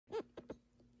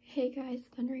Hey guys,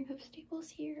 Thundering Hoof Staples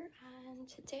here, and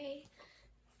today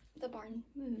the barn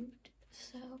moved.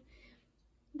 So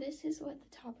this is what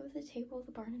the top of the table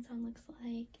the barn is on looks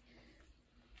like,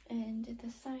 and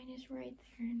the sign is right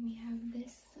there, and we have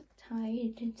this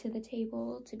tied into the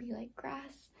table to be like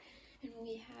grass, and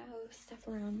we have stuff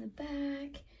around the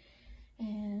back,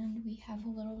 and we have a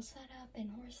little setup and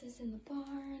horses in the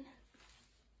barn.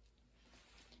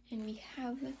 And we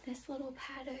have this little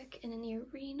paddock and then the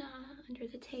arena under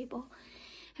the table.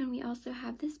 And we also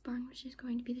have this barn, which is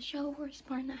going to be the show horse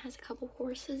barn that has a couple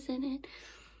horses in it.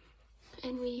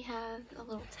 And we have a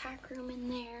little tack room in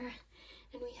there.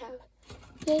 And we have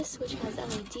this, which has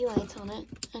LED lights on it.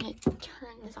 And it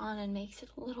turns on and makes it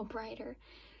a little brighter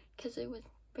because it was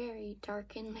very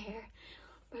dark in there.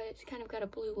 But it's kind of got a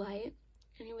blue light.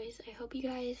 Anyways, I hope you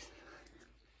guys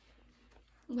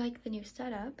like the new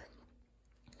setup.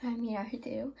 I mean, I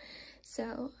do.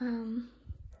 So,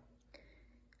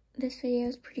 this video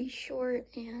is pretty short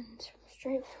and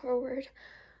straightforward.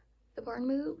 The barn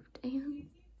moved, and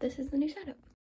this is the new setup.